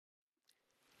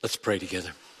Let's pray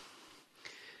together.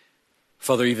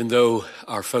 Father, even though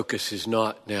our focus is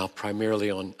not now primarily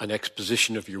on an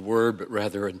exposition of your word, but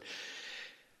rather an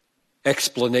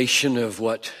explanation of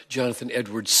what Jonathan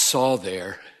Edwards saw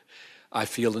there, I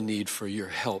feel a need for your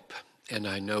help. And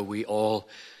I know we all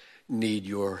need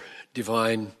your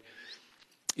divine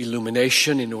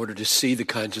illumination in order to see the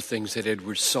kinds of things that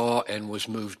Edwards saw and was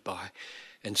moved by.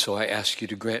 And so I ask you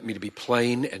to grant me to be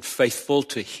plain and faithful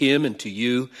to him and to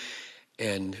you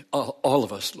and all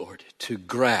of us, Lord, to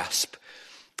grasp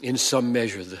in some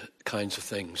measure the kinds of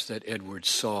things that Edwards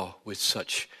saw with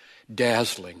such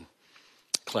dazzling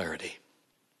clarity.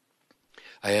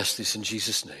 I ask this in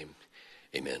Jesus' name.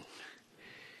 Amen.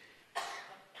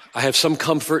 I have some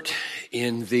comfort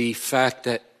in the fact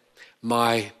that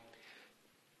my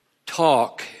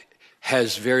talk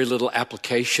has very little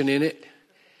application in it.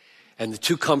 And the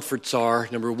two comforts are,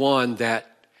 number one,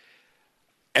 that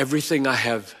everything I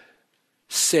have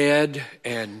said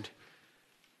and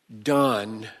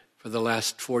done for the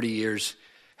last 40 years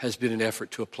has been an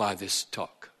effort to apply this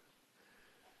talk.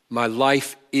 My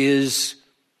life is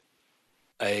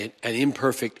an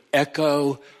imperfect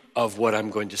echo of what I'm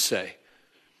going to say.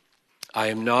 I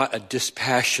am not a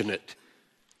dispassionate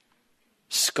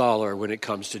scholar when it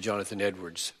comes to Jonathan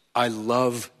Edwards. I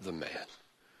love the man.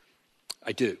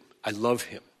 I do. I love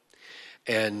him.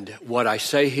 And what I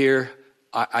say here,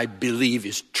 I believe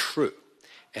is true.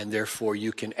 And therefore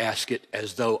you can ask it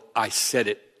as though I said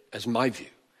it as my view.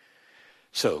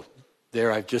 So there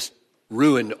I've just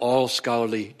ruined all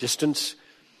scholarly distance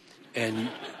and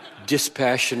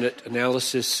dispassionate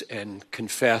analysis and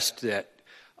confessed that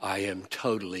I am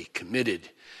totally committed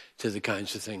to the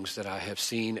kinds of things that I have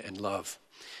seen and love.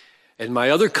 And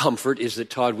my other comfort is that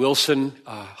Todd Wilson,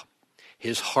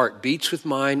 his heart beats with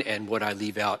mine, and what I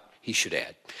leave out, he should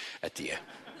add at the end.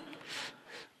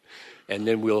 And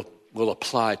then we'll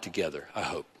apply together, I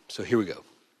hope. So here we go.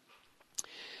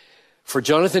 For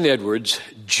Jonathan Edwards,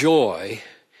 joy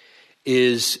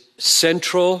is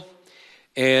central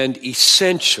and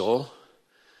essential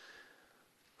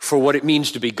for what it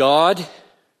means to be God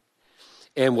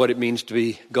and what it means to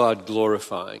be God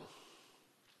glorifying.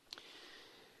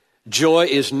 Joy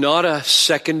is not a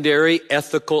secondary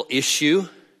ethical issue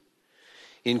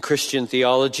in Christian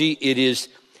theology. It is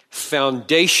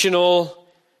foundational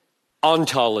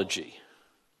ontology.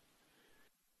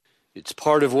 It's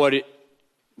part of what it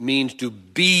means to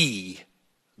be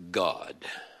God.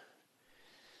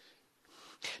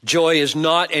 Joy is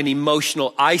not an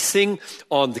emotional icing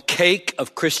on the cake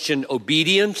of Christian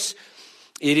obedience.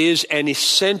 It is an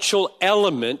essential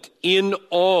element in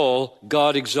all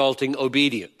God-exalting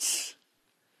obedience.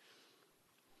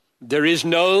 There is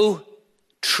no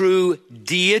true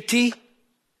deity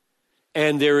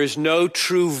and there is no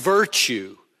true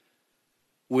virtue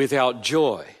without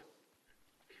joy.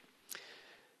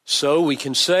 So we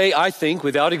can say, I think,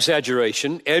 without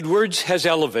exaggeration, Edwards has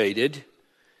elevated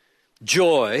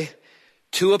joy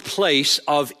to a place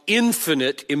of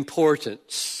infinite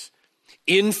importance.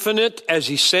 Infinite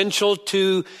as essential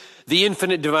to the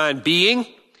infinite divine being,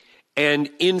 and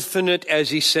infinite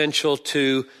as essential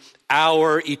to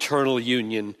our eternal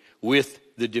union with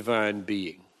the divine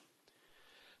being.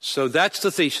 So that's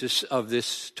the thesis of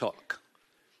this talk,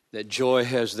 that joy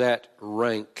has that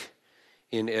rank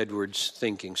in Edwards'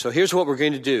 thinking. So here's what we're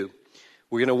going to do.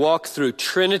 We're going to walk through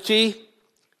Trinity,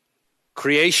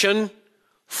 creation,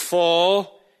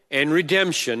 fall, and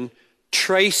redemption,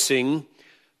 tracing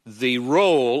the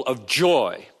role of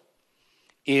joy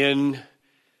in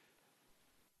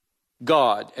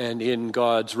God and in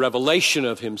God's revelation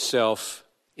of himself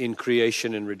in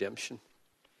creation and redemption.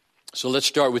 So let's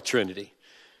start with Trinity.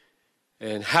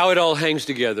 And how it all hangs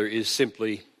together is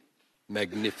simply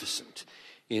magnificent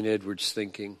in Edwards'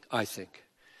 thinking, I think.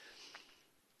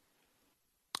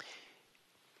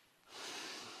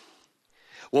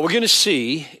 What we're going to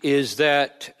see is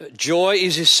that joy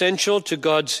is essential to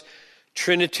God's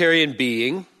Trinitarian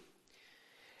being,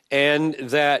 and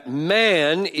that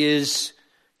man is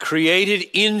created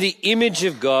in the image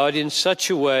of God in such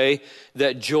a way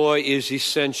that joy is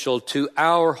essential to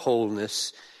our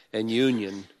wholeness and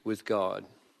union with God.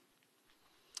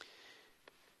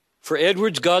 For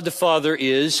Edwards, God the Father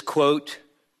is, quote,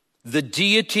 the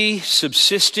deity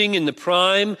subsisting in the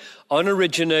prime,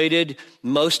 unoriginated,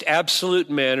 most absolute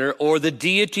manner, or the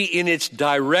deity in its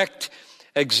direct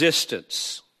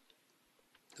existence.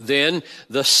 Then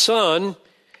the Son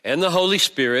and the Holy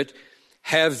Spirit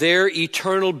have their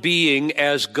eternal being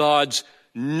as God's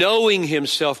knowing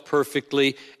himself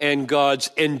perfectly and God's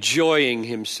enjoying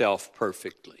himself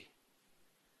perfectly.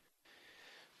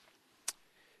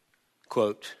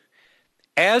 Quote,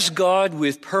 As God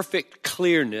with perfect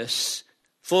clearness,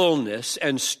 fullness,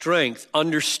 and strength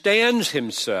understands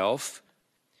himself,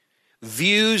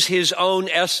 views his own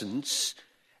essence,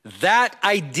 that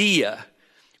idea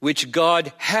which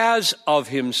God has of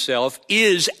himself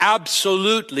is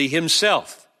absolutely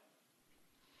himself.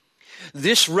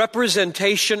 This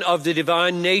representation of the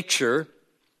divine nature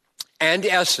and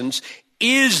essence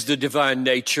is the divine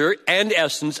nature and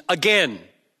essence again.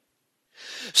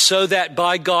 So that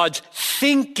by God's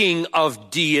thinking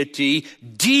of deity,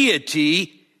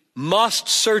 deity must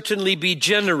certainly be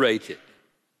generated.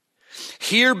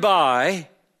 Hereby,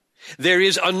 there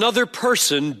is another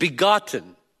person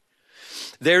begotten.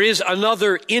 There is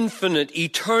another infinite,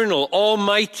 eternal,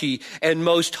 almighty, and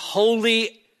most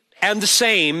holy and the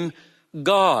same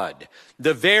God,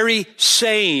 the very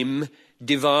same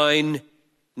divine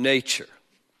nature.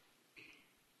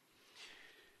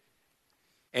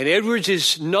 And Edwards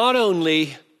is not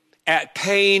only at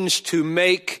pains to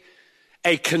make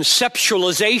a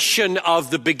conceptualization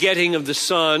of the begetting of the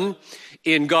Son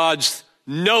in God's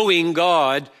knowing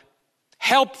God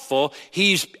helpful,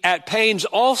 he's at pains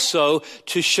also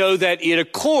to show that it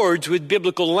accords with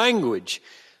biblical language,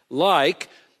 like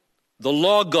the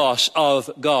Logos of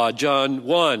God, John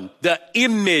 1, the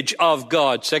image of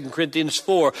God, 2 Corinthians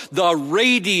 4, the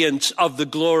radiance of the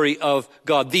glory of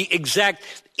God, the exact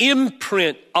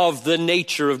imprint of the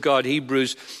nature of God,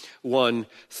 Hebrews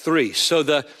 1:3. So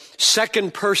the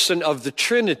second person of the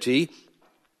Trinity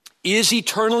is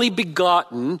eternally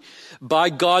begotten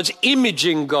by God's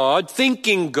imaging God,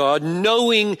 thinking God,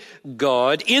 knowing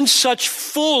God in such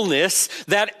fullness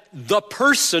that the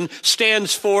person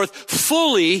stands forth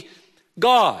fully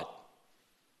God.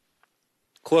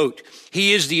 Quote,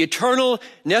 he is the eternal,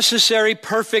 necessary,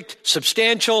 perfect,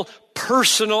 substantial,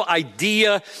 personal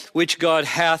idea which God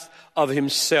hath of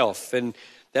himself. And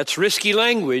that's risky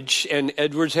language, and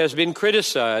Edwards has been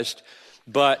criticized,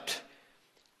 but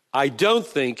I don't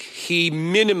think he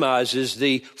minimizes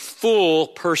the full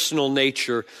personal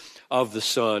nature of the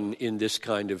Son in this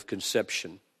kind of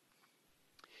conception.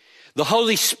 The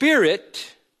Holy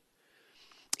Spirit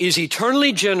is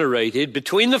eternally generated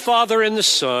between the Father and the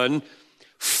Son,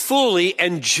 fully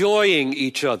enjoying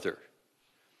each other.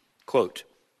 Quote,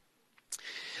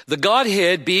 the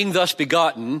Godhead being thus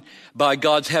begotten by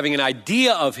God's having an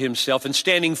idea of himself and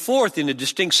standing forth in a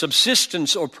distinct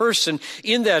subsistence or person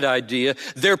in that idea,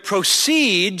 there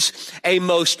proceeds a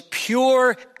most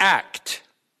pure act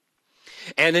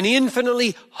and an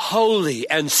infinitely holy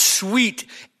and sweet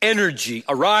energy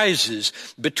arises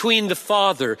between the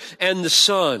Father and the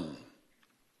Son.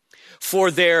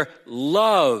 For their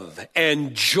love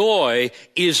and joy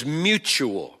is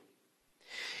mutual.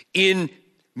 In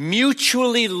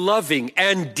mutually loving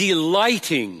and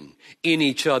delighting in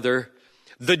each other,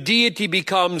 the deity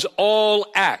becomes all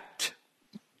act.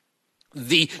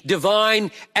 The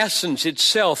divine essence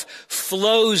itself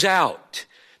flows out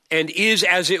and is,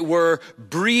 as it were,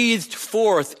 breathed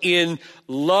forth in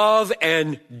love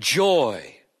and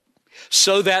joy,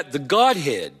 so that the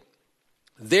Godhead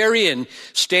therein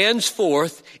stands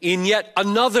forth in yet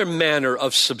another manner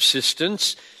of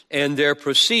subsistence, and there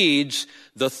proceeds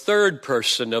the third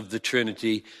person of the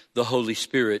Trinity, the Holy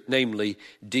Spirit, namely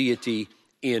deity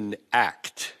in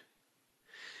act.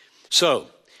 So,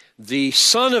 the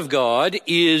Son of God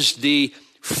is the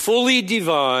fully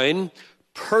divine,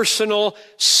 personal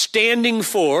standing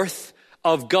forth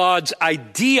of God's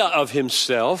idea of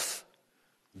himself,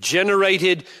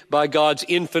 generated by God's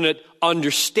infinite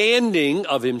understanding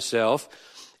of himself,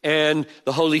 and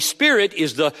the Holy Spirit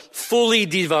is the fully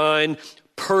divine,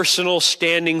 personal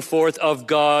standing forth of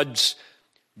God's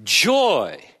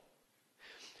joy.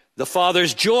 The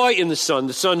Father's joy in the Son,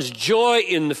 the Son's joy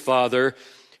in the Father,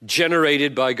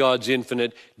 generated by God's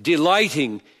infinite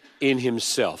delighting in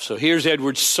himself. So here's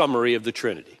Edwards' summary of the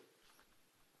Trinity.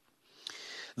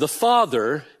 The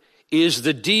Father is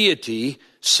the deity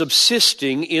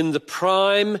subsisting in the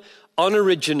prime,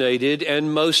 unoriginated,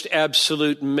 and most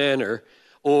absolute manner,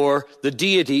 or the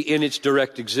deity in its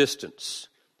direct existence.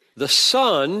 The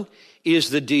Son is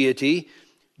the deity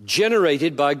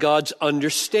generated by God's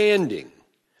understanding,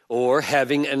 or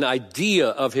having an idea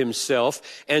of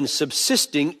himself and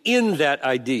subsisting in that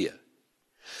idea.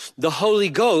 The Holy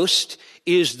Ghost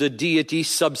is the deity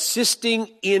subsisting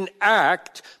in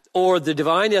act, or the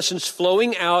divine essence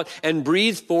flowing out and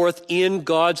breathed forth in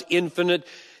God's infinite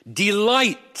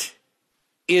delight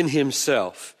in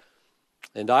himself.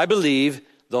 And I believe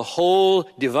the whole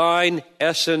divine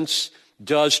essence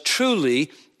does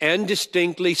truly and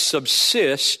distinctly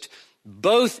subsist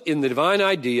both in the divine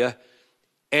idea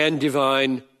and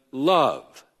divine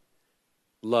love.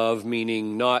 Love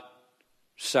meaning not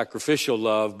sacrificial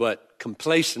love, but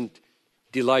complacent,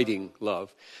 delighting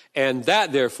love. And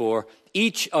that, therefore,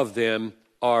 each of them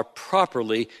are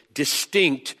properly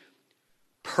distinct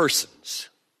persons.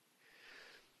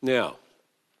 Now,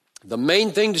 the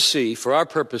main thing to see for our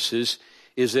purposes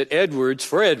is that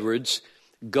for Edwards,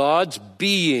 God's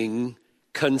being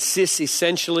consists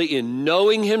essentially in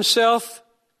knowing himself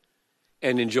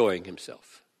and enjoying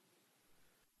himself.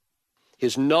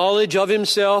 His knowledge of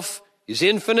himself is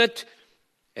infinite,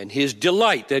 and his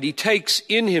delight that he takes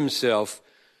in himself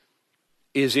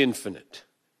is infinite.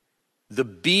 The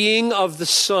being of the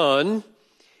Son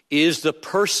is the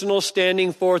personal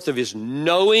standing forth of his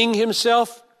knowing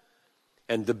himself,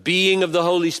 and the being of the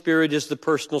Holy Spirit is the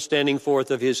personal standing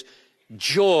forth of his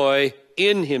joy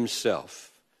in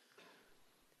himself.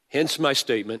 Hence my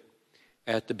statement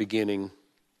at the beginning,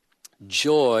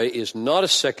 joy is not a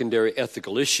secondary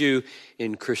ethical issue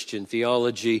in Christian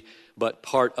theology, but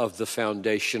part of the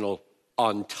foundational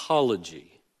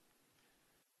ontology.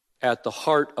 At the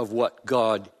heart of what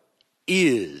God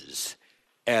is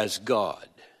as God.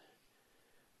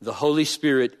 The Holy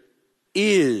Spirit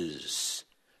is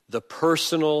the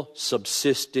personal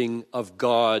subsisting of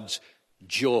God's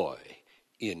joy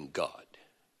in God.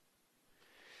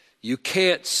 You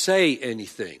can't say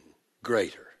anything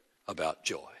greater about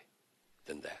joy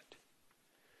than that.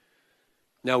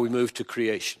 Now we move to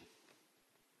creation.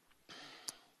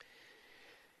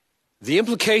 The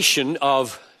implication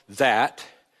of that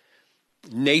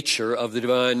nature of the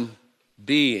divine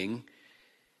being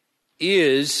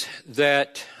is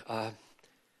that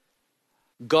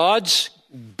God's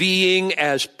being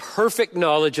as perfect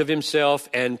knowledge of himself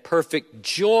and perfect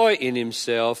joy in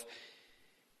himself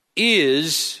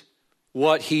is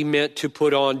what he meant to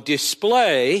put on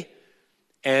display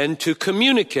and to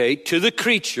communicate to the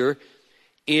creature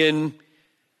in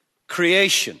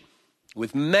creation,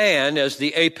 with man as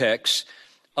the apex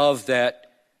of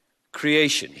that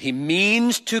creation. He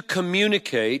means to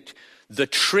communicate the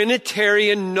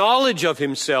Trinitarian knowledge of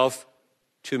himself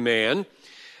to man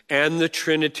and the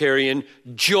Trinitarian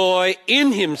joy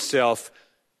in himself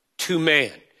to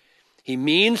man. He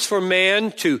means for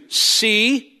man to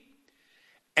see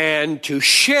and to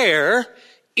share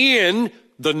in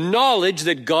the knowledge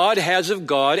that God has of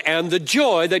God and the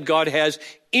joy that God has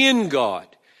in God.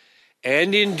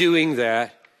 And in doing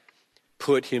that,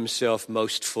 put himself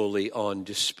most fully on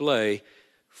display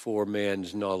for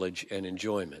man's knowledge and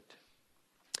enjoyment.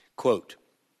 Quote,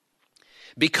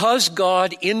 because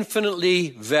God infinitely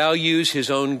values his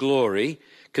own glory,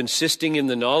 consisting in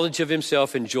the knowledge of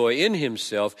himself and joy in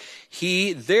himself,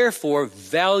 he therefore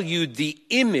valued the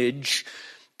image,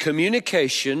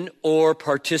 communication, or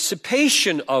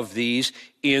participation of these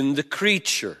in the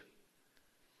creature.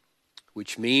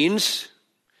 Which means,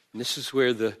 and this is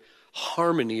where the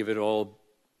harmony of it all,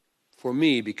 for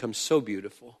me, becomes so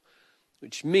beautiful,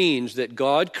 which means that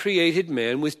God created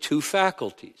man with two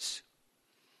faculties,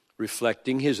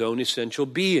 reflecting his own essential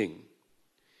being.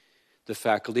 The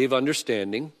faculty of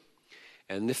understanding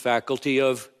and the faculty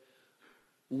of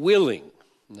willing.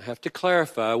 And I have to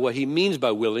clarify what he means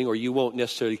by willing, or you won't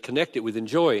necessarily connect it with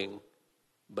enjoying.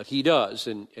 But he does,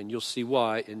 and you'll see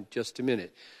why in just a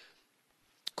minute.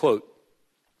 Quote,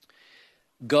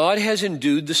 God has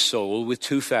endued the soul with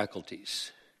two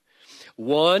faculties.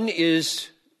 One is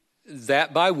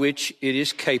that by which it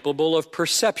is capable of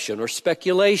perception or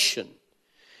speculation,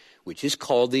 which is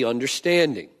called the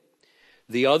understanding.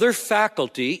 The other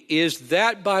faculty is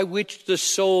that by which the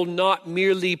soul not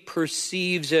merely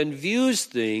perceives and views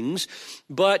things,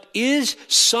 but is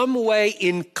some way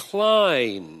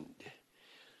inclined,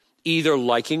 either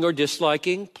liking or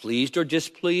disliking, pleased or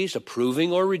displeased,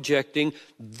 approving or rejecting.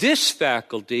 This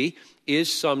faculty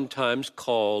is sometimes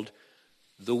called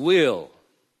the will.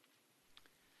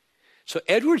 So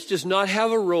Edwards does not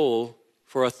have a role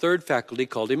for a third faculty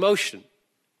called emotion.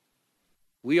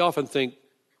 We often think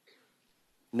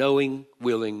knowing,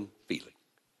 willing, feeling.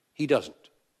 He doesn't.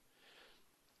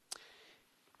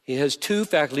 He has two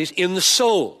faculties in the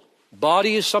soul.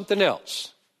 Body is something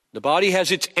else. The body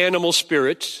has its animal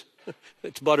spirits,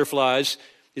 its butterflies,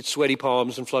 its sweaty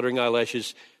palms and fluttering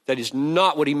eyelashes. That is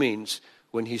not what he means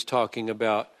when he's talking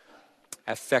about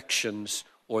affections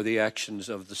or the actions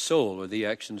of the soul or the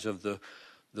actions of the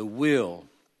will.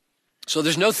 So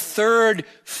there's no third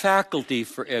faculty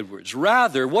for Edwards.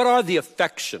 Rather, what are the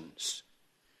affections?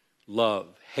 Love,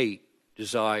 hate,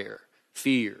 desire,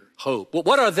 fear, hope. Well,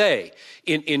 what are they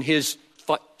in his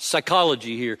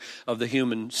psychology here of the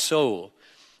human soul?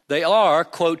 They are,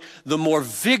 quote, the more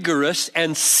vigorous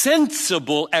and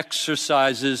sensible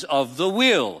exercises of the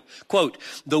will. Quote,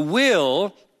 the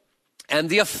will and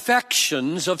the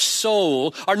affections of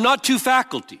soul are not two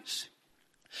faculties.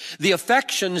 The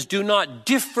affections do not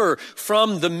differ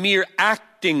from the mere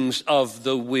actings of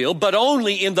the will, but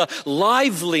only in the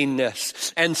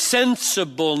liveliness and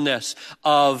sensibleness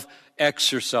of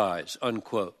exercise,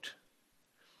 unquote.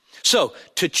 So,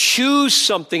 to choose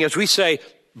something, as we say,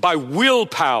 by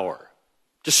willpower,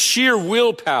 just sheer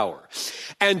willpower,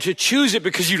 and to choose it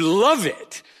because you love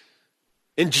it,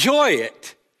 enjoy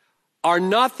it, are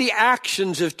not the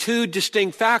actions of two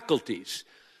distinct faculties.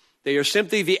 They are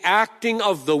simply the acting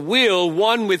of the will,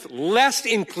 one with less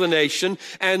inclination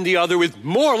and the other with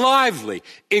more lively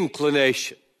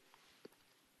inclination.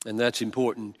 And that's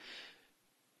important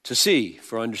to see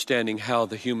for understanding how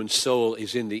the human soul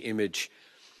is in the image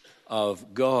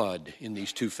of God in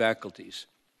these two faculties.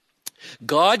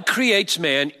 God creates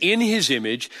man in his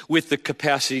image with the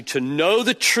capacity to know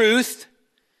the truth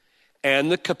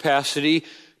and the capacity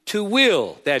to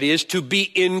will, that is, to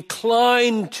be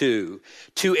inclined to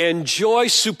enjoy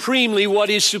supremely what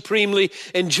is supremely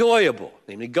enjoyable,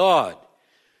 namely God.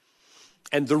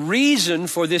 And the reason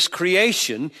for this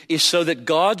creation is so that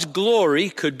God's glory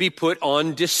could be put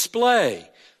on display,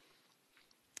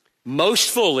 most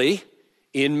fully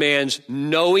in man's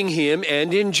knowing him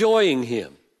and enjoying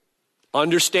him,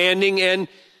 understanding and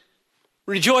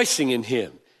rejoicing in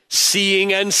him,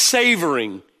 seeing and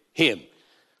savoring him.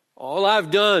 All I've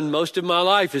done most of my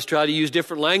life is try to use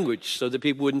different language so that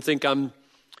people wouldn't think I'm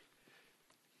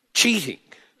cheating.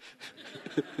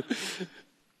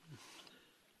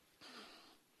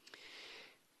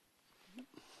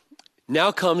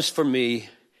 Now comes for me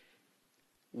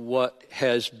what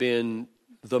has been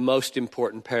the most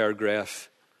important paragraph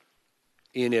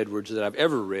in Edwards that I've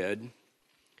ever read,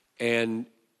 and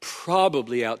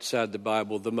probably outside the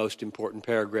Bible, the most important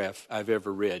paragraph I've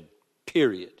ever read,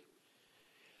 period.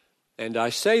 And I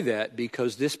say that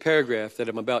because this paragraph that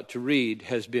I'm about to read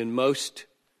has been most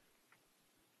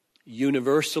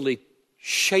universally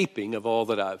shaping of all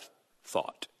that I've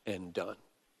thought and done.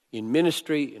 In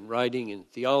ministry, in writing, in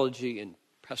theology, in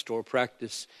pastoral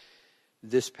practice,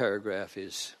 this paragraph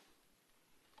is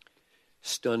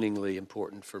stunningly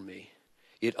important for me.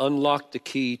 It unlocked the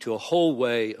key to a whole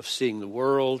way of seeing the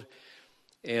world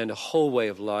and a whole way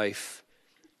of life,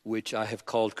 which I have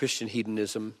called Christian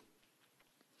hedonism.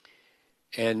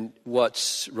 And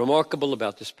what's remarkable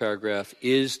about this paragraph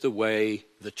is the way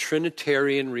the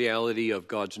Trinitarian reality of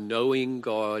God's knowing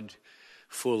God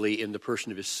fully in the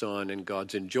person of his Son and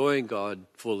God's enjoying God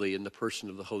fully in the person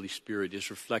of the Holy Spirit is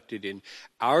reflected in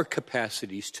our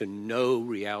capacities to know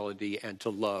reality and to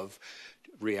love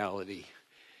reality.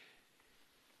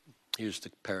 Here's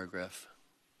the paragraph.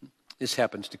 This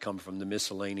happens to come from the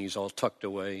miscellanies all tucked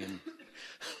away.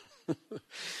 And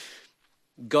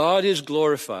God is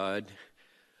glorified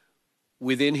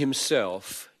within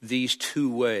himself these two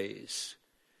ways: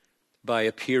 by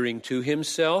appearing to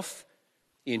himself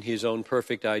in his own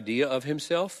perfect idea of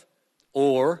himself,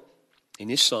 or in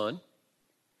his Son,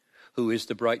 who is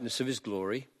the brightness of his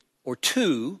glory, or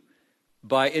two,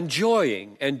 by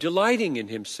enjoying and delighting in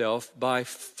himself by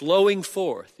flowing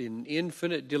forth in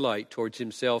infinite delight towards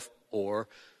himself, or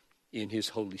in his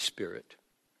Holy Spirit.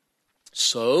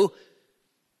 So,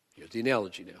 here's the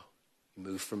analogy now. We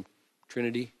move from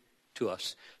Trinity to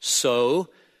us. So,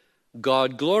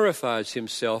 God glorifies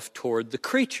himself toward the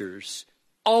creatures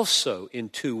also in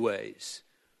two ways: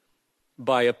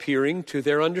 by appearing to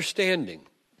their understanding,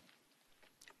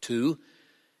 two,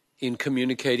 in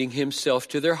communicating himself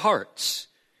to their hearts,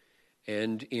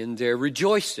 and in their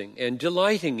rejoicing and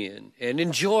delighting in and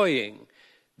enjoying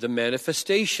the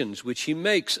manifestations which he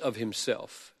makes of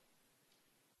himself.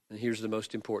 And here's the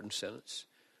most important sentence.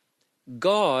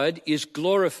 God is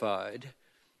glorified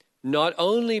not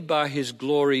only by his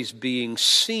glories being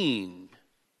seen,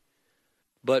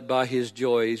 but by his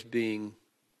joys being,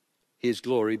 his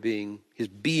glory being, his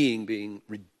being being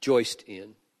rejoiced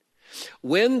in.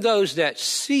 When those that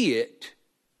see it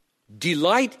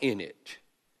delight in it,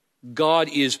 God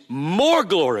is more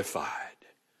glorified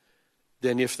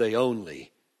than if they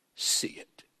only see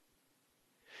it.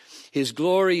 His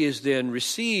glory is then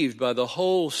received by the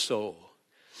whole soul,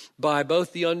 by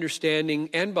both the understanding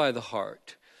and by the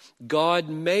heart. God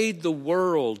made the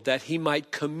world that he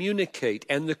might communicate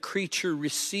and the creature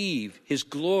receive his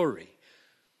glory,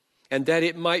 and that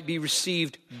it might be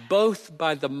received both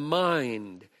by the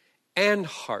mind and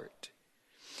heart.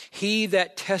 He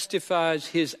that testifies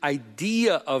his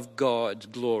idea of God's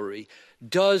glory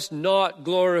does not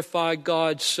glorify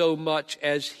God so much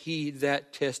as he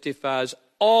that testifies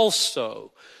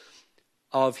also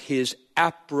of his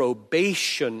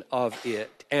approbation of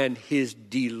it and his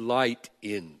delight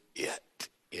in it.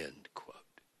 End quote.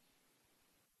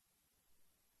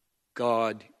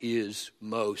 God is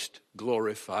most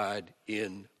glorified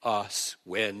in us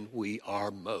when we are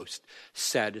most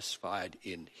satisfied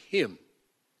in him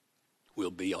will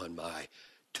be on my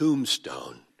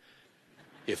tombstone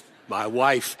if my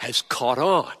wife has caught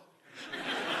on.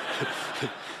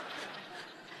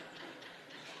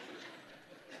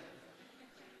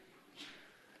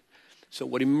 So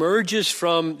what emerges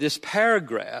from this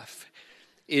paragraph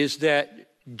is that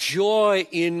joy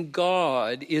in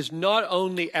God is not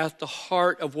only at the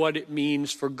heart of what it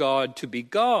means for God to be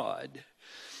God,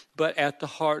 but at the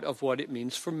heart of what it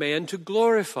means for man to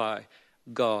glorify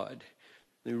God.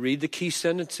 Let me read the key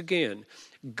sentence again.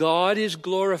 God is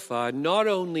glorified not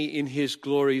only in his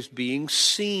glories being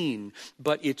seen,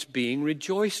 but it's being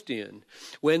rejoiced in.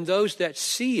 When those that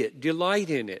see it delight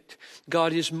in it,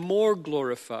 God is more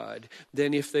glorified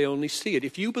than if they only see it.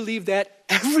 If you believe that,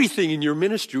 everything in your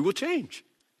ministry will change.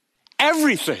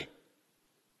 Everything.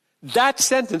 That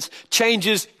sentence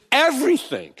changes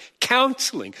everything.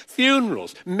 Counseling,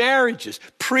 funerals, marriages,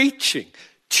 preaching,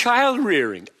 child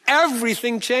rearing.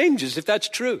 Everything changes if that's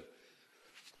true.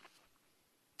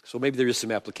 So maybe there is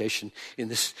some application in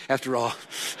this after all.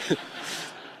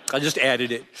 I just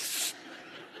added it.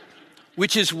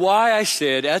 Which is why I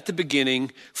said at the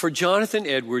beginning, for Jonathan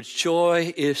Edwards,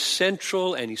 joy is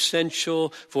central and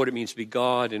essential for what it means to be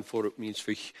God and for what it means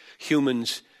for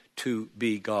humans to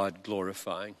be God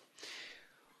glorifying.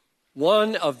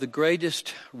 One of the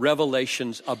greatest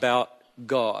revelations about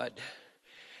God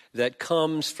that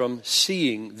comes from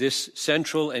seeing this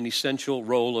central and essential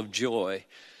role of joy,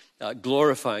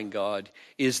 glorifying God,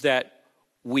 is that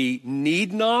we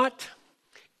need not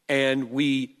and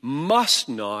we must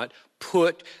not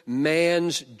put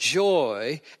man's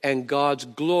joy and God's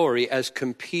glory as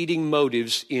competing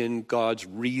motives in God's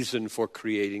reason for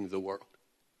creating the world.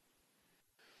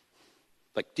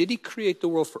 Like, did he create the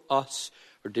world for us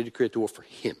or did he create the world for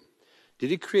him? Did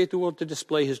he create the world to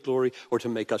display his glory or to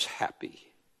make us happy?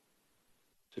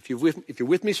 So if you're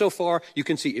with me so far, you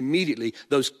can see immediately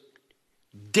those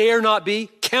dare not be,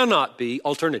 cannot be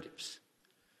alternatives.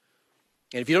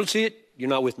 And if you don't see it, you're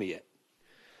not with me yet.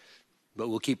 But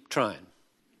we'll keep trying.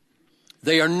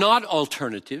 They are not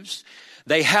alternatives.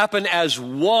 They happen as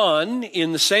one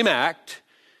in the same act.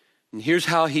 And here's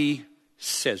how he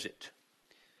says it.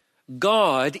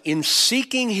 God, in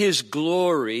seeking his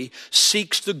glory,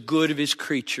 seeks the good of his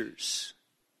creatures.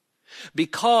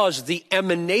 Because the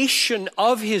emanation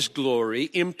of his glory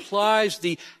implies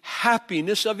the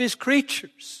happiness of his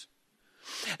creatures.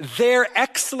 Their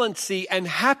excellency and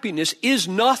happiness is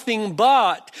nothing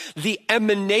but the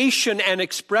emanation and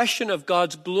expression of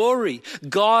God's glory.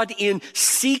 God, in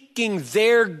seeking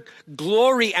their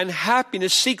glory and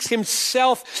happiness, seeks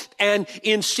himself, and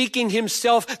in seeking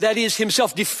himself, that is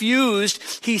himself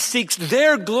diffused, he seeks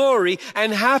their glory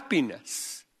and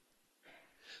happiness.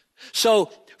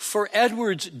 So, for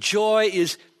Edwards, joy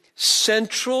is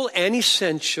central and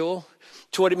essential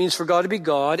to what it means for God to be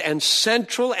God, and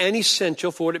central and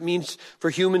essential for what it means for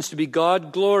humans to be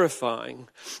God glorifying.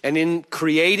 And in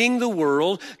creating the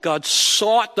world, God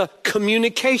sought the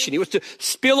communication. He was to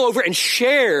spill over and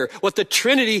share what the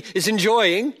Trinity is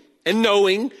enjoying and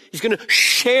knowing. He's going to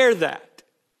share that.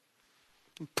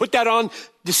 Put that on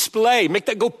display. Make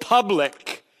that go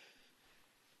public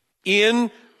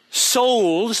in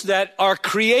souls that are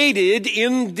created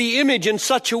in the image in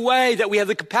such a way that we have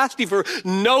the capacity for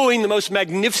knowing the most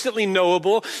magnificently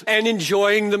knowable and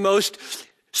enjoying the most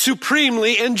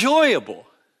supremely enjoyable.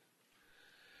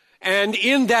 And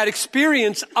in that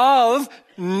experience of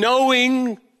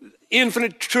knowing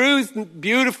infinite truth,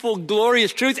 beautiful,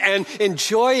 glorious truth, and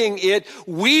enjoying it,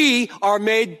 we are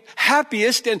made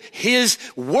happiest, and his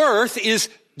worth is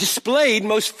displayed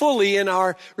most fully in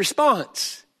our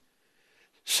response.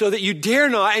 So that you dare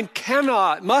not and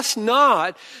cannot, must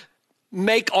not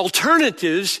make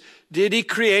alternatives. Did he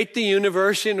create the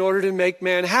universe in order to make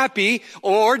man happy,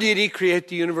 or did he create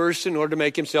the universe in order to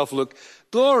make himself look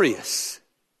glorious?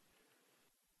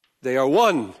 They are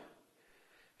one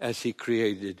as he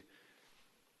created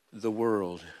the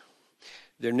world.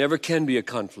 There never can be a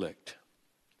conflict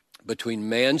between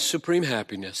man's supreme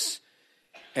happiness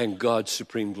and God's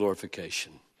supreme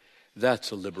glorification.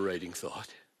 That's a liberating thought.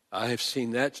 I have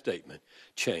seen that statement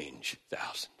change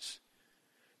thousands.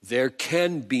 There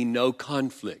can be no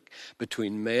conflict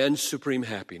between man's supreme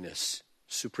happiness.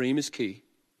 Supreme is key.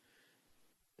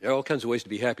 There are all kinds of ways to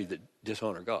be happy that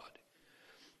dishonor God.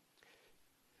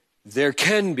 There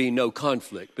can be no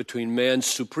conflict between man's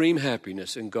supreme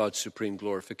happiness and God's supreme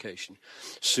glorification.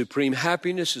 Supreme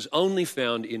happiness is only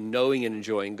found in knowing and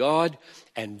enjoying God,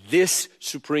 and this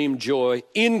supreme joy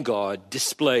in God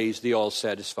displays the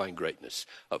all-satisfying greatness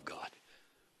of God.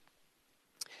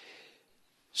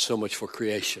 So much for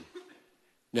creation.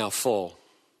 Now fall.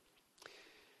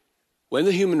 When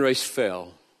the human race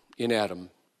fell in Adam,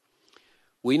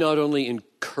 we not only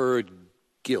incurred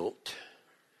guilt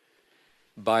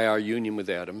by our union with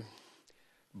Adam,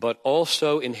 but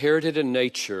also inherited a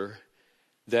nature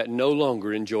that no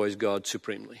longer enjoys God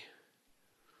supremely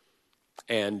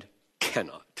and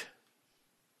cannot.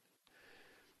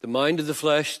 The mind of the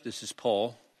flesh, this is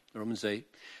Paul, Romans 8,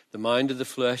 the mind of the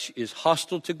flesh is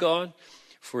hostile to God,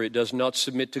 for it does not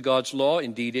submit to God's law.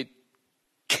 Indeed, it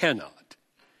cannot.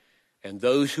 And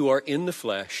those who are in the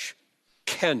flesh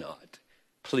cannot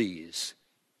please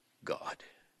God.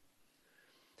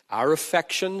 Our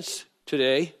affections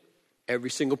today, every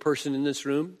single person in this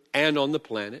room and on the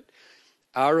planet,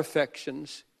 our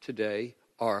affections today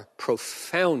are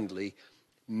profoundly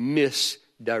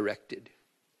misdirected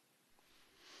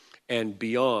and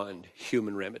beyond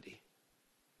human remedy.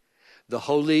 The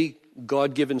holy,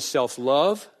 God-given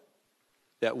self-love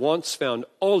that once found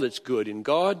all its good in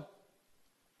God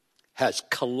has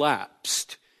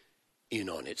collapsed in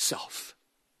on itself.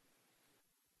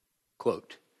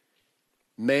 Quote,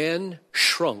 man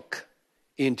shrunk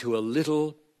into a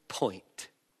little point,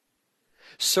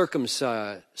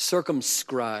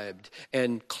 circumscribed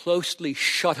and closely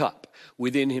shut up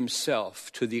within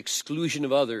himself to the exclusion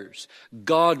of others.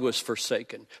 God was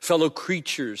forsaken, fellow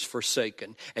creatures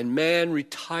forsaken, and man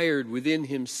retired within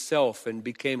himself and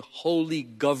became wholly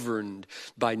governed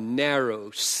by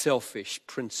narrow, selfish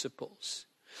principles.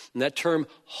 And that term,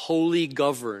 wholly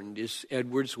governed, is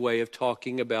Edwards' way of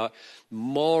talking about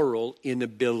moral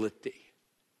inability.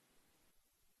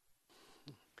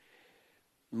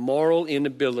 Moral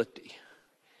inability.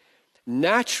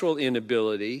 Natural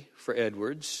inability, for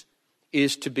Edwards,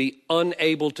 is to be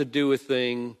unable to do a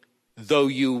thing though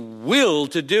you will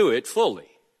to do it fully,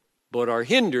 but are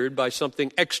hindered by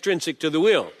something extrinsic to the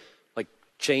will, like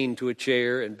chained to a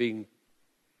chair and being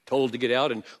told to get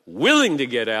out and willing to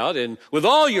get out and with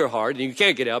all your heart, and you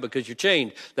can't get out because you're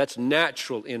chained. That's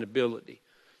natural inability.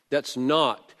 That's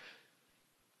not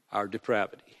our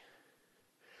depravity.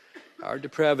 Our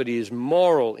depravity is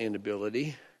moral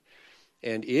inability,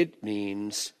 and it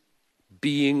means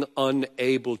being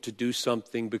unable to do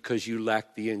something because you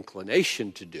lack the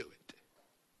inclination to do it.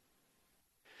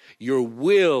 Your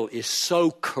will is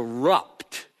so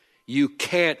corrupt, you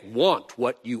can't want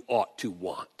what you ought to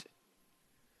want.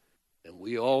 And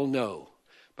we all know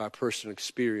by personal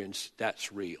experience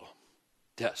that's real.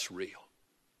 That's real.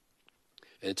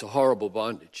 And it's a horrible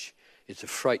bondage. It's a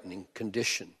frightening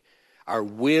condition. Our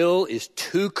will is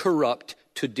too corrupt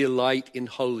to delight in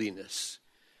holiness.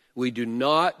 We do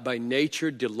not by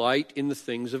nature delight in the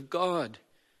things of God.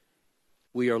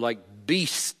 We are like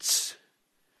beasts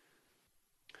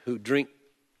who drink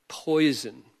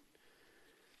poison.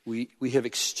 We have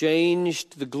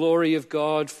exchanged the glory of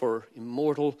God for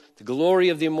the glory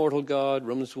of the immortal God,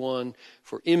 Romans 1,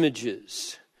 for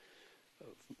images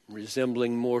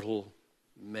resembling mortal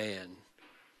man.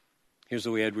 Here's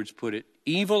the way Edwards put it.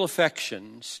 Evil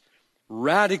affections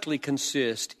radically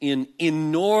consist in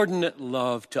inordinate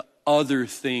love to other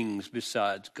things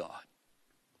besides God.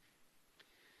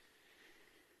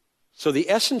 So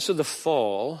the essence of the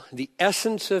fall, the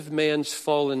essence of man's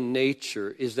fallen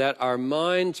nature, is that our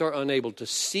minds are unable to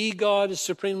see God as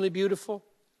supremely beautiful,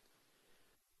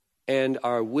 and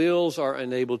our wills are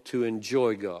unable to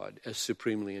enjoy God as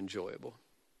supremely enjoyable.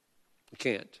 We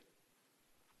can't.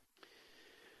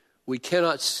 We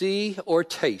cannot see or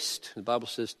taste. The Bible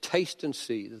says, taste and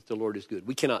see that the Lord is good.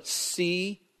 We cannot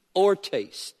see or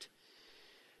taste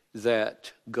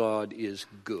that God is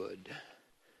good.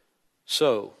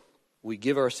 So, we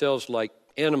give ourselves like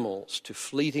animals to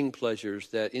fleeting pleasures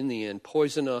that in the end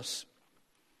poison us.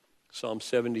 Psalm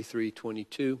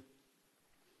 73:22,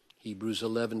 Hebrews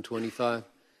 11:25.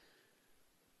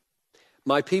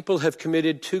 My people have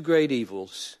committed two great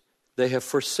evils. They have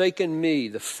forsaken me,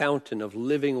 the fountain of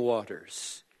living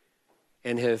waters,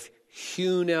 and have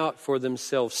hewn out for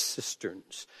themselves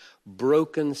cisterns,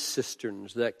 broken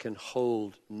cisterns that can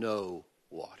hold no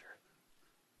water.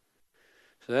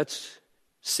 So that's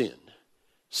sin.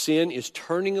 Sin is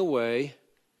turning away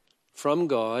from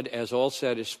God as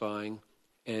all-satisfying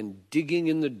and digging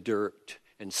in the dirt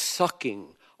and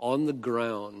sucking on the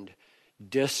ground,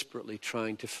 desperately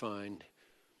trying to find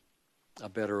a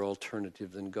better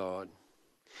alternative than God.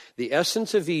 The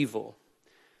essence of evil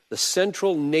The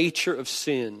central nature of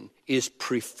sin is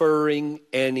preferring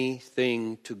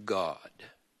anything to God.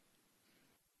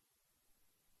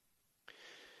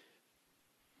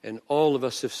 And all of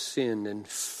us have sinned and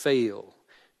fail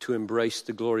to embrace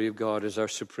the glory of God as our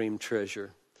supreme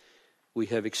treasure. We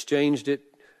have exchanged it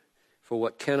for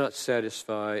what cannot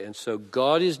satisfy, and so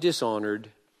God is dishonored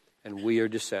and we are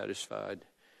dissatisfied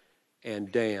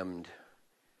and damned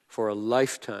for a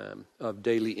lifetime of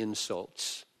daily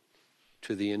insults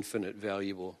to the infinite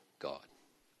valuable God.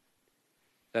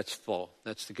 That's fall.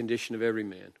 That's the condition of every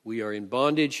man. We are in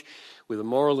bondage with a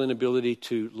moral inability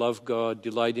to love God,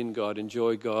 delight in God,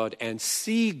 enjoy God, and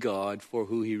see God for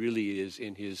who he really is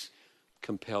in his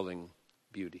compelling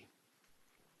beauty.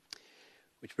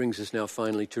 Which brings us now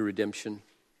finally to redemption.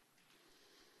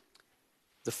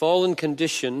 The fallen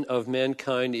condition of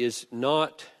mankind is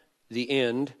not the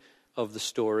end of the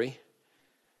story.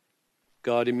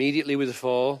 God immediately with the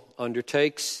fall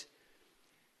undertakes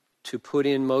to put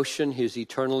in motion his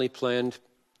eternally planned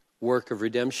work of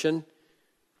redemption,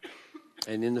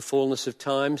 and in the fullness of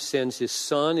time sends his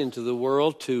Son into the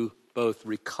world to both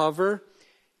recover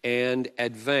and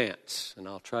advance. And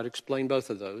I'll try to explain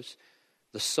both of those.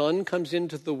 The Son comes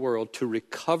into the world to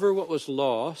recover what was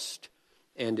lost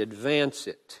and advance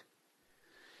it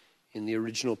in the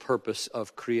original purpose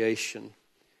of creation,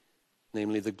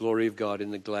 namely the glory of God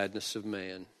in the gladness of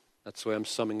man. That's why I'm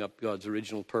summing up God's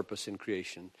original purpose in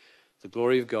creation. The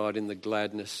glory of God in the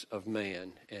gladness of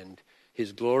man. And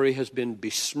his glory has been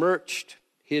besmirched,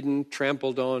 hidden,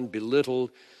 trampled on,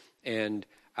 belittled, and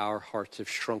our hearts have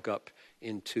shrunk up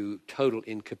into total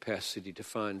incapacity to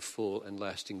find full and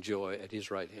lasting joy at his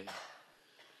right hand.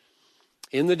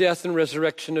 In the death and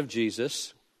resurrection of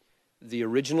Jesus, the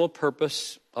original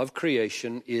purpose of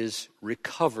creation is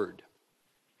recovered.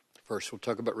 First, we'll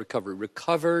talk about recovery.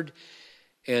 Recovered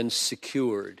and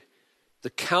secured.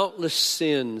 The countless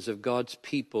sins of God's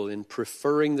people in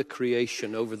preferring the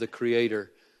creation over the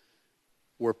Creator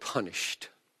were punished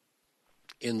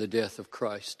in the death of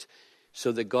Christ,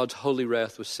 so that God's holy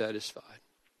wrath was satisfied.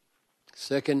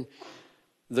 Second,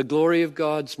 the glory of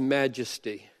God's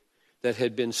majesty that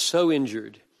had been so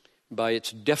injured by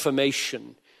its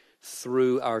defamation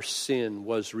through our sin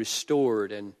was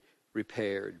restored and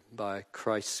repaired by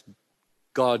Christ's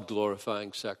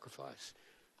God-glorifying sacrifice.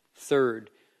 Third,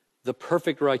 the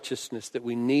perfect righteousness that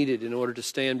we needed in order to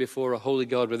stand before a holy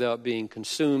God without being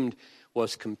consumed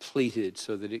was completed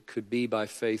so that it could be by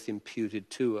faith imputed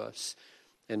to us.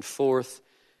 And fourth,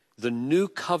 the new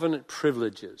covenant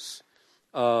privileges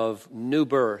of new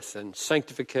birth and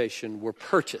sanctification were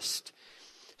purchased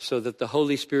so that the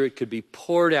Holy Spirit could be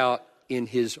poured out in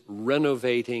his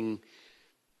renovating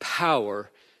power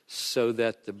so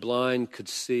that the blind could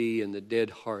see and the dead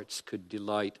hearts could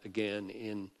delight again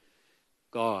in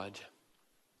God.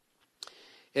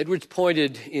 Edwards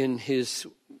pointed in his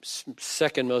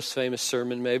second most famous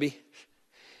sermon, maybe,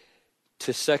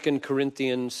 to 2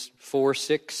 Corinthians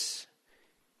 4:6.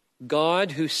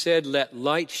 God, who said, "Let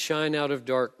light shine out of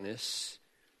darkness,"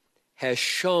 has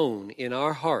shone in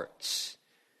our hearts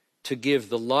to give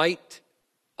the light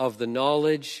of the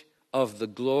knowledge of the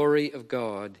glory of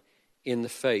God in the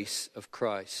face of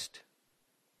Christ.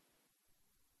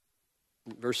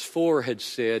 Verse 4 had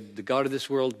said, the God of this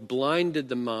world blinded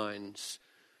the minds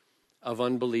of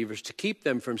unbelievers to keep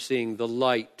them from seeing the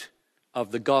light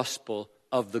of the gospel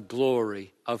of the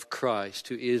glory of Christ,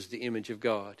 who is the image of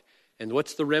God. And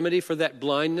what's the remedy for that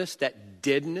blindness, that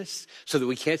deadness, so that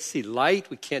we can't see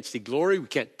light, we can't see glory, we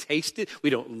can't taste it,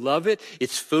 we don't love it,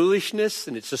 it's foolishness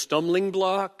and it's a stumbling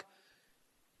block.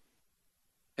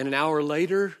 And an hour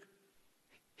later,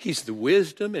 he's the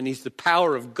wisdom and he's the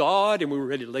power of God, and we were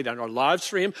ready to lay down our lives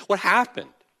for him. What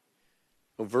happened?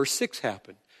 Well, verse 6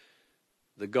 happened.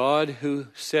 The God who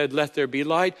said, "Let there be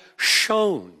light,"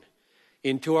 shone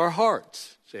into our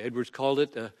hearts. So Edwards called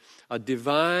it a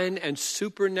divine and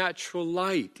supernatural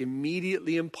light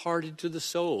immediately imparted to the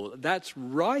soul. That's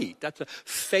right. That's a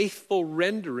faithful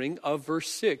rendering of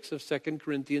verse 6 of 2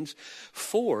 Corinthians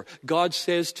 4. God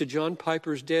says to John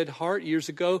Piper's dead heart years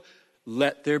ago,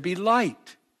 "Let there be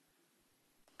light."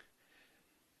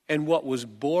 And what was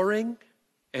boring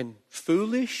and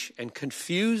foolish and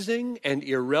confusing and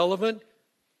irrelevant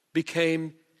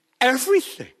became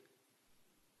everything.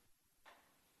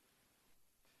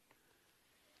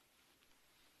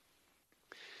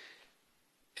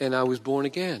 And I was born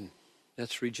again.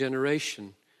 That's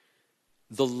regeneration.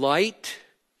 The light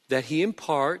that he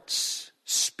imparts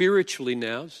spiritually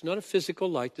now, it's not a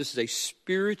physical light, this is a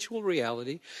spiritual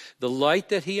reality. The light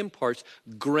that he imparts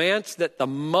grants that the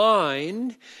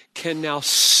mind can now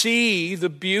see the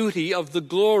beauty of the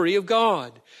glory of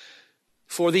God.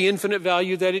 for the infinite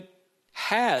value that it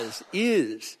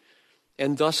is,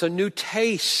 and thus a new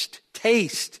taste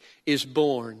is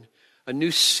born. A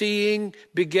new seeing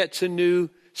begets a new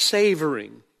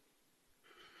savoring.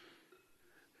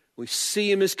 We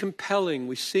see him as compelling.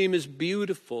 We see him as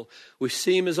beautiful. We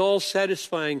see him as all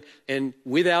satisfying. And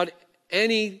without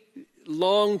any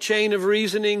long chain of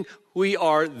reasoning, we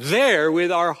are there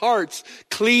with our hearts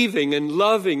cleaving and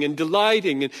loving and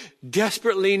delighting and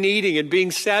desperately needing and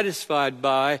being satisfied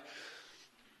by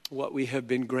what we have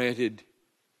been granted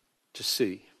to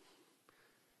see.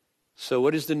 So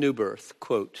what is the new birth?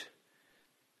 Quote,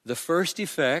 the first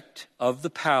effect of the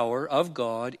power of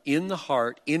God in the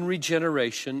heart in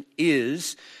regeneration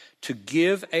is to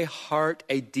give a heart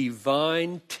a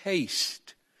divine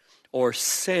taste or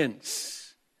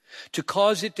sense, to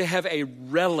cause it to have a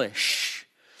relish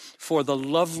for the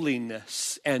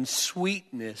loveliness and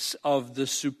sweetness of the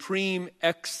supreme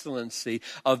excellency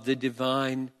of the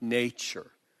divine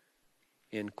nature.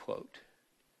 End quote.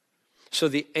 So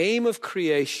the aim of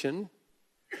creation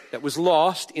that was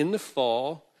lost in the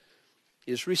fall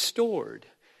is restored.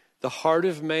 The heart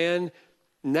of man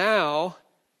now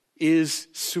is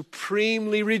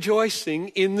supremely rejoicing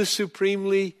in the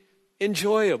supremely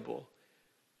enjoyable.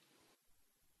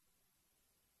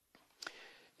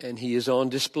 And he is on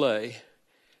display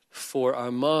for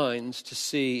our minds to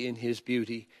see in his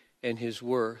beauty and his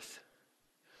worth.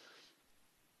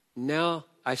 Now,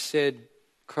 I said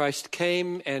Christ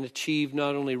came and achieved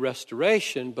not only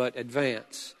restoration, but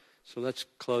advance. So let's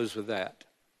close with that.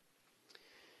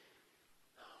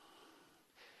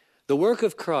 The work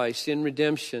of Christ in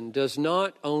redemption does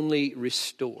not only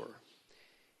restore,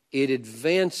 it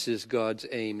advances God's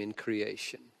aim in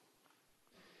creation.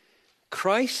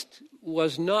 Christ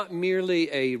was not merely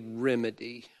a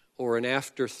remedy or an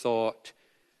afterthought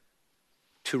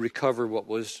to recover what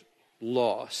was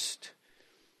lost.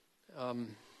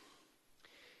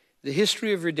 The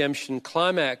history of redemption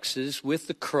climaxes with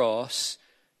the cross,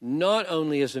 not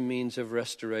only as a means of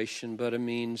restoration, but a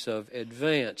means of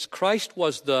advance. Christ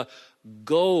was the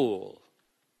goal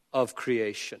of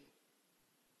creation,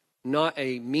 not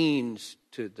a means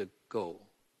to the goal.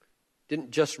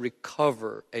 Didn't just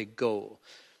recover a goal.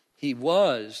 He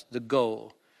was the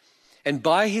goal. And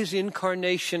by his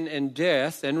incarnation and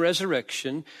death and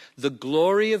resurrection, the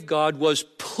glory of God was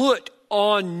put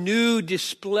on new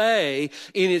display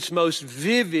in its most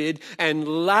vivid and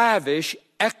lavish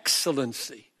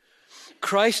excellency.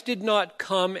 Christ did not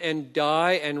come and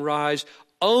die and rise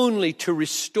only to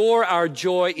restore our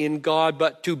joy in God,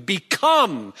 but to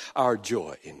become our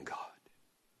joy in God.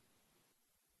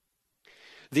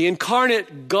 The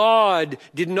incarnate God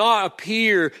did not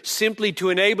appear simply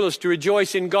to enable us to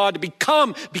rejoice in God, to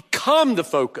become the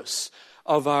focus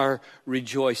of our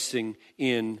rejoicing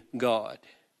in God.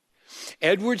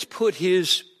 Edwards put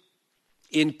his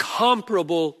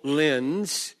incomparable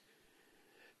lens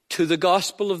to the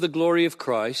gospel of the glory of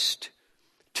Christ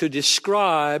to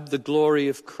describe the glory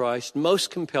of Christ most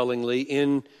compellingly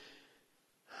in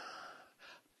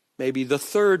maybe the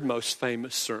third most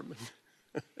famous sermon,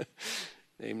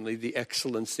 namely the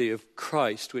excellency of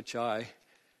Christ, which I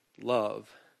love.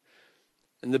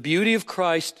 And the beauty of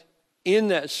Christ in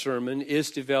that sermon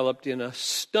is developed in a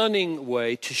stunning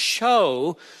way to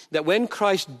show that when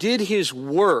Christ did his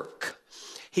work,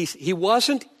 he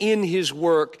wasn't in his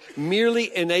work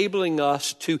merely enabling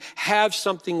us to have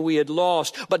something we had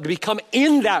lost, but to become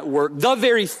in that work the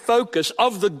very focus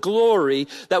of the glory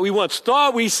that we once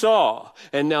thought we saw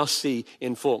and now see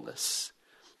in fullness.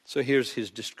 So here's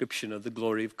his description of the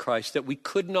glory of Christ, that we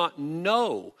could not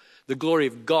know, the glory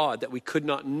of God that we could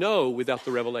not know without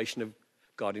the revelation of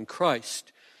God in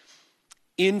Christ.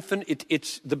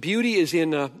 The beauty is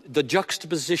in the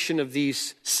juxtaposition of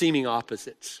these seeming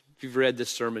opposites. If you've read this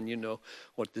sermon, you know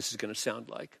what this is going to sound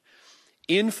like.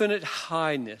 Infinite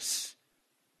highness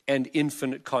and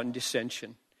infinite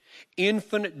condescension.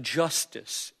 Infinite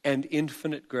justice and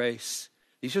infinite grace.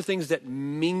 These are things that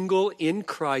mingle in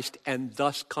Christ and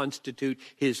thus constitute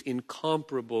his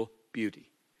incomparable beauty.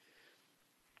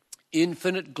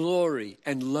 Infinite glory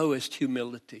and lowest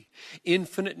humility,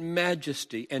 infinite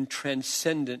majesty and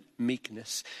transcendent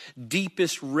meekness,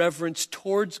 deepest reverence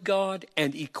towards God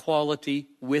and equality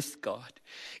with God,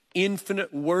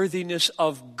 infinite worthiness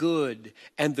of good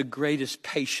and the greatest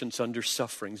patience under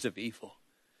sufferings of evil,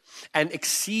 an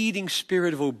exceeding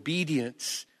spirit of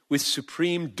obedience with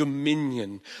supreme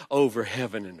dominion over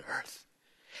heaven and earth,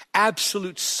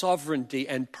 absolute sovereignty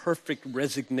and perfect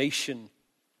resignation,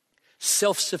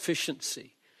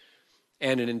 self-sufficiency,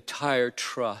 and an entire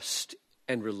trust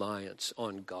and reliance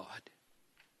on God.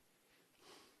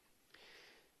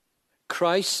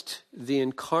 Christ, the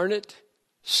incarnate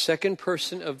second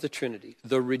person of the Trinity,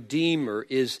 the Redeemer,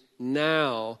 is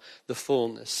now the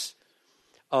fullness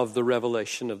of the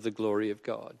revelation of the glory of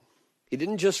God. He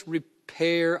didn't just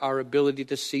repair our ability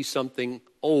to see something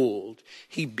old.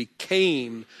 He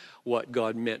became what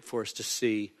God meant for us to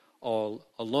see all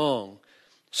along.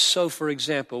 So, for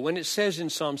example, when it says in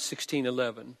Psalm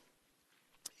 16:11,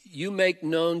 you make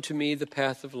known to me the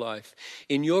path of life.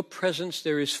 In your presence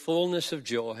there is fullness of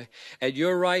joy. At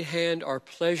your right hand are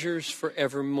pleasures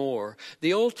forevermore.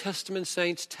 The Old Testament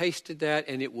saints tasted that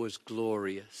and it was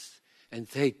glorious. And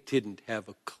they didn't have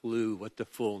a clue what the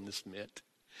fullness meant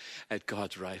at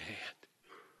God's right hand.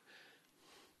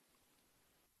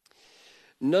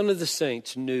 None of the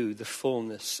saints knew the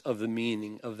fullness of the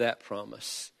meaning of that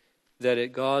promise, that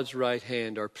at God's right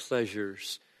hand are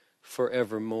pleasures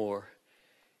forevermore.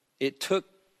 It took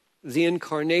the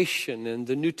incarnation and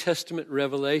the New Testament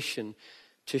revelation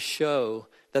to show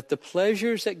that the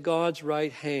pleasures at God's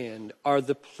right hand are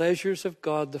the pleasures of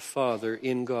God the Father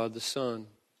in God the Son,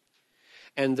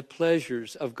 and the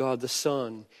pleasures of God the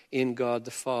Son in God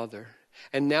the Father.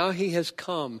 And now he has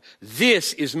come.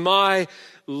 This is my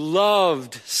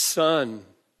loved Son,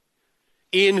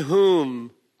 in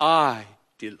whom I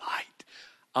delight.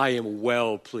 I am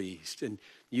well pleased. And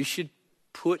you should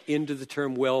put into the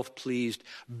term well pleased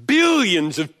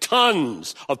billions of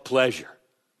tons of pleasure.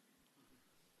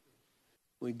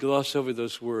 We gloss over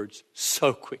those words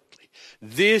so quickly.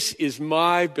 This is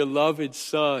my beloved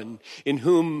Son, in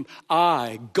whom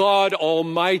I, God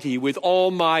Almighty, with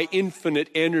all my infinite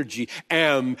energy,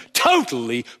 am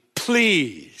totally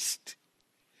pleased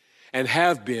and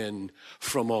have been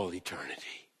from all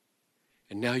eternity.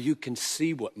 And now you can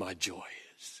see what my joy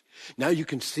is. Now you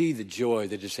can see the joy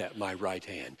that is at my right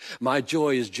hand. My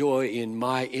joy is joy in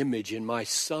my image, in my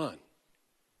Son.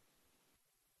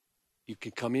 You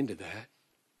can come into that.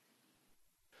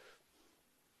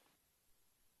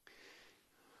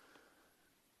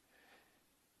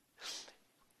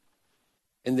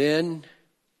 And then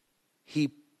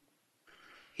he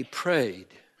prayed.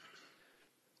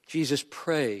 Jesus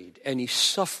prayed and he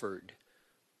suffered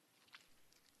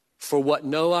for what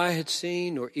no eye had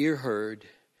seen or ear heard,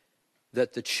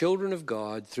 that the children of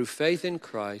God, through faith in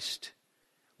Christ,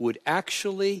 would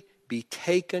actually be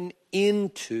taken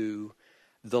into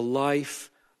the life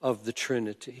of the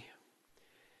Trinity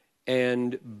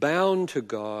and bound to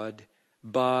God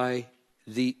by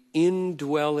the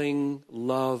indwelling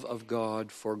love of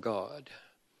God for God.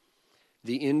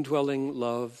 The indwelling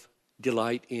love,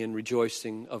 delight in,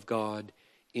 rejoicing of God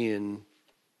in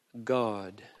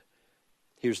God.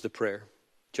 Here's the prayer.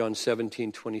 John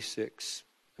 17:26.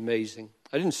 Amazing.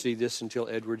 I didn't see this until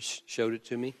Edwards showed it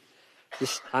to me.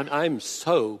 I'm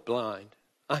so blind.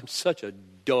 I'm such a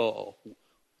dull.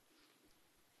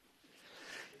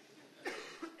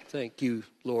 Thank you,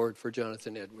 Lord, for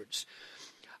Jonathan Edwards.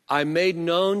 I made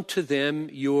known to them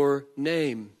your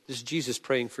name. This is Jesus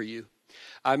praying for you.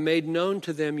 I made known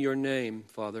to them your name,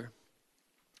 Father,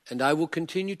 and I will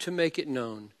continue to make it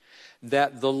known,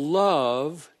 that the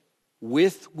love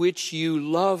with which you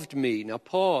loved me. Now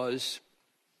pause.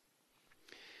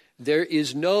 There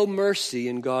is no mercy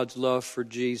in God's love for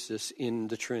Jesus in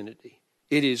the Trinity.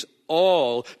 It is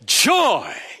all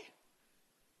joy.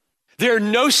 There's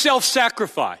no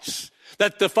self-sacrifice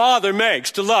that the Father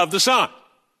makes to love the Son.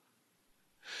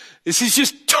 This is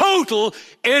just total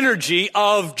energy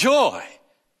of joy.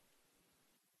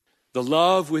 The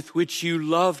love with which you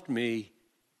loved me,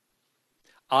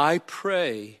 I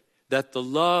pray that the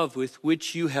love with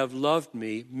which you have loved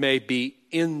me may be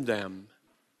in them,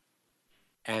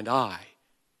 and I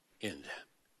in them.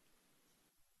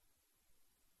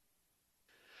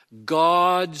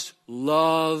 God's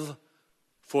love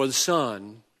for the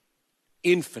Son,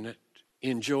 infinite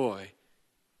in joy,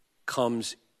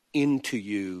 comes into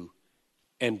you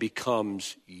and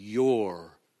becomes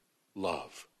your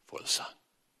love for the Son.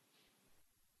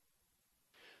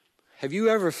 Have you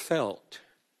ever felt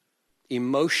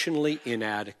emotionally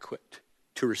inadequate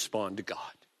to respond to God?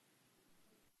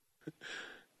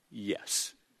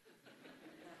 Yes.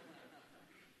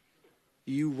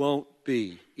 You won't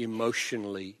be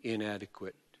emotionally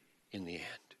inadequate in the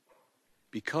end,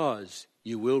 because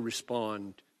you will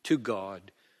respond to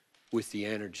God with the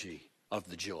energy of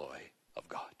the joy of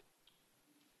God.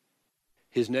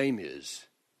 His name is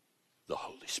the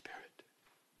Holy Spirit.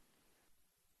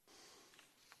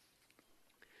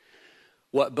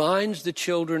 What binds the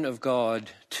children of God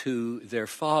to their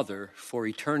Father for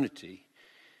eternity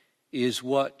is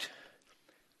what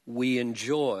we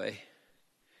enjoy,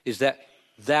 is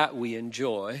that we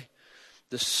enjoy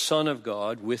the Son of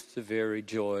God with the very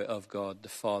joy of God the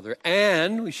Father.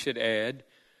 And we should add,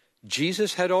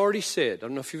 Jesus had already said, I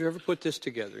don't know if you've ever put this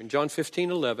together, in John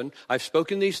 15:11, I've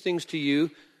spoken these things to you,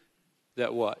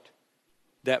 that what?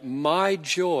 That my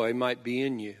joy might be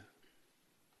in you.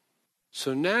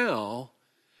 So now,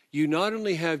 you not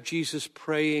only have Jesus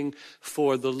praying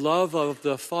for the love of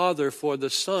the Father for the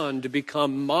Son to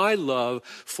become my love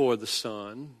for the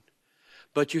Son,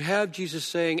 but you have Jesus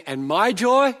saying, and my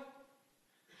joy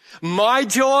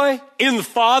in the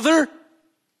Father,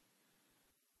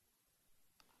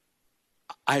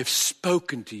 I have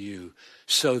spoken to you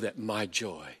so that my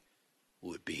joy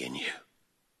would be in you.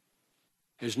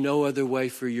 There's no other way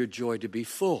for your joy to be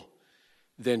full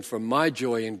than for my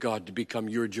joy in God to become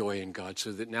your joy in God,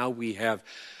 so that now we have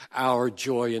our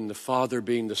joy in the Father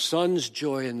being the Son's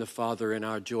joy in the Father, and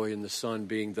our joy in the Son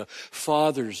being the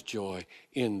Father's joy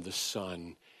in the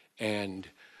Son. And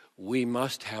we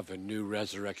must have a new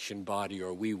resurrection body,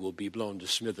 or we will be blown to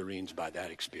smithereens by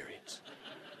that experience.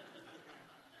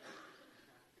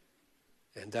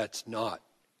 And that's not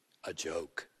a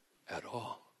joke at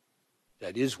all.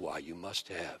 That is why you must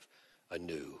have a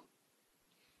new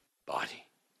body.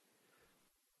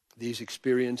 These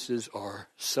experiences are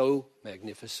so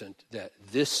magnificent that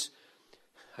this,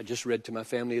 I just read to my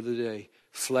family the other day,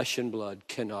 flesh and blood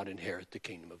cannot inherit the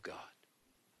kingdom of God.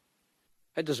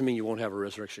 That doesn't mean you won't have a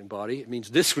resurrection body. It means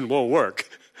this one won't work.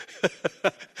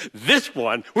 This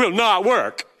one will not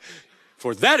work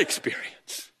for that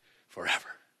experience forever.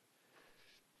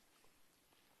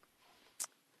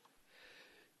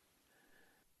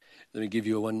 Let me give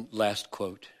you one last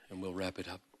quote and we'll wrap it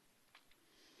up.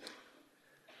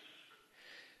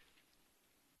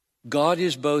 God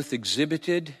is both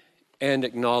exhibited and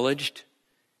acknowledged.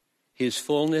 His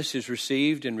fullness is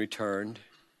received and returned.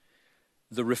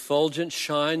 The refulgence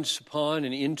shines upon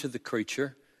and into the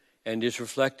creature and is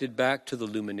reflected back to the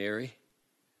luminary.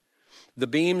 The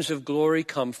beams of glory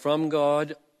come from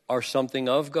God, are something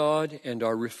of God, and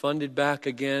are refunded back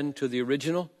again to the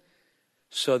original,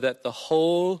 so that the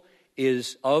whole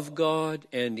is of God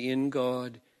and in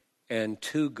God and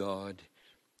to God,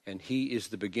 and He is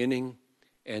the beginning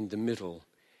and the middle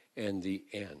and the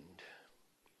end.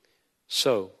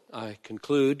 So I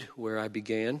conclude where I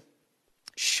began.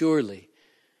 Surely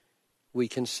we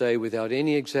can say without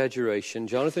any exaggeration,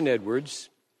 Jonathan Edwards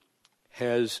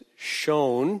has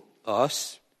shown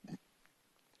us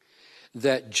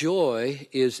that joy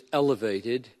is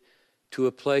elevated to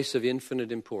a place of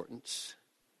infinite importance.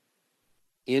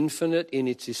 Infinite in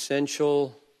its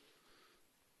essential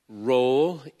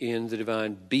role in the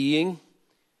divine being,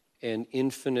 and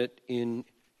infinite in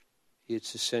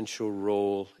its essential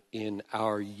role in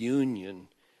our union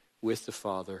with the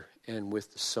Father and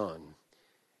with the Son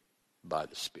by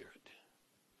the Spirit.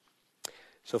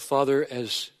 So, Father,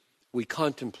 as we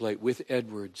contemplate with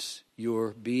Edwards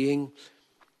your being,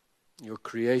 your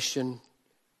creation,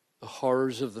 the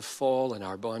horrors of the fall and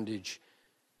our bondage,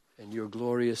 and your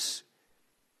glorious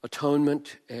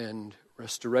atonement and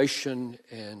restoration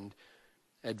and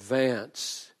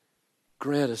advance,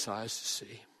 grant us eyes to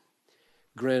see.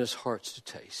 Grant us hearts to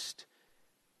taste.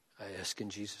 I ask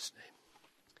in Jesus'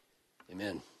 name.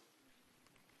 Amen.